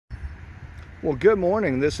Well, good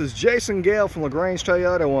morning. This is Jason Gale from LaGrange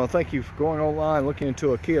Toyota. I want to thank you for going online looking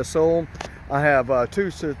into a Kia Soul. I have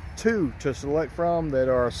two to select from that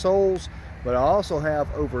are Souls, but I also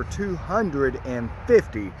have over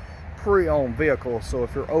 250 pre-owned vehicles. So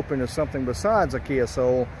if you're open to something besides a Kia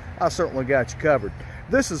Soul, I certainly got you covered.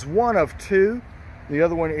 This is one of two. The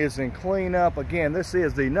other one is in cleanup. Again, this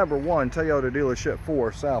is the #1 Toyota dealership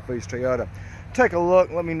for Southeast Toyota. Take a look,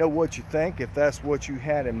 let me know what you think, if that's what you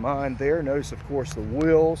had in mind there. Notice, of course, the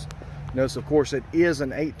wheels. Notice, of course, it is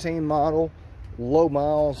an 18 model, low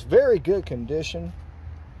miles, very good condition.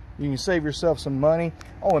 You can save yourself some money.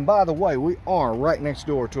 Oh, and by the way, we are right next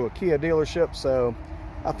door to a Kia dealership, so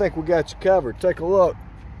I think we got you covered. Take a look,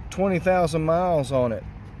 20,000 miles on it.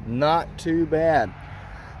 Not too bad.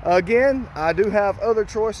 Again, I do have other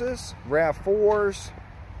choices, RAV4s,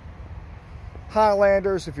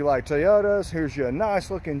 Highlanders if you like Toyotas. Here's your nice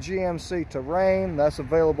looking GMC Terrain, that's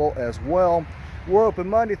available as well. We're open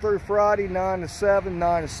Monday through Friday, 9 to 7,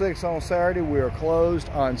 9 to 6 on Saturday. We are closed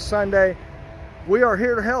on Sunday. We are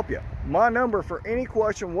here to help you. My number for any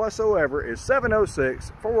question whatsoever is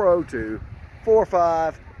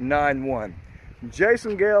 706-402-4591.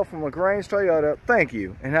 Jason Gale from LaGrange Toyota, thank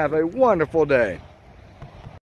you and have a wonderful day.